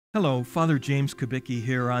Hello, Father James Kubicki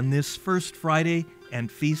here on this First Friday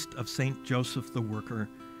and Feast of St. Joseph the Worker.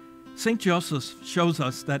 St. Joseph shows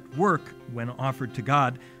us that work, when offered to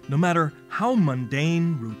God, no matter how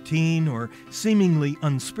mundane, routine, or seemingly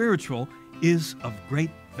unspiritual, is of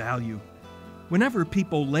great value. Whenever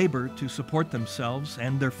people labor to support themselves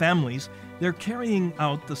and their families, they're carrying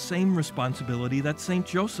out the same responsibility that St.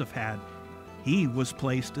 Joseph had. He was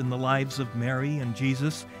placed in the lives of Mary and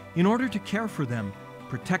Jesus in order to care for them,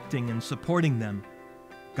 protecting and supporting them.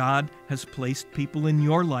 God has placed people in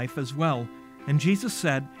your life as well, and Jesus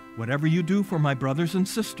said, "Whatever you do for my brothers and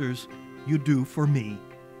sisters, you do for me."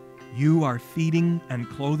 You are feeding and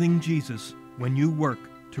clothing Jesus when you work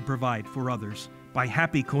to provide for others. By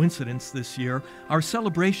happy coincidence this year, our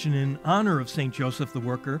celebration in honor of St. Joseph the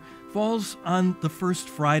Worker falls on the first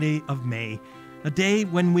Friday of May, a day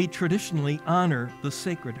when we traditionally honor the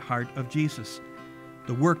Sacred Heart of Jesus.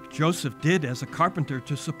 The work Joseph did as a carpenter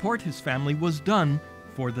to support his family was done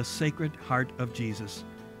for the Sacred Heart of Jesus.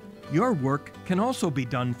 Your work can also be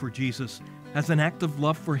done for Jesus as an act of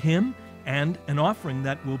love for him and an offering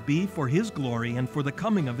that will be for his glory and for the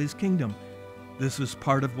coming of his kingdom. This is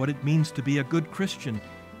part of what it means to be a good Christian,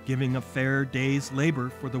 giving a fair day's labor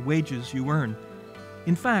for the wages you earn.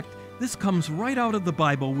 In fact, this comes right out of the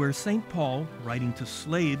Bible, where St. Paul, writing to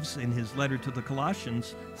slaves in his letter to the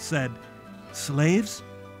Colossians, said, "Slaves,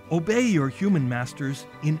 obey your human masters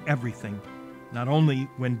in everything, not only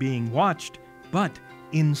when being watched, but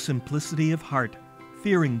in simplicity of heart,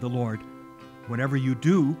 fearing the Lord. Whatever you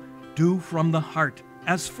do, do from the heart,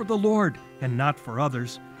 as for the Lord and not for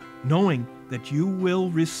others, knowing that you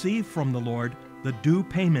will receive from the Lord the due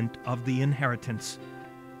payment of the inheritance.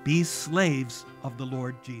 Be slaves of the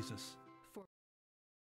Lord Jesus."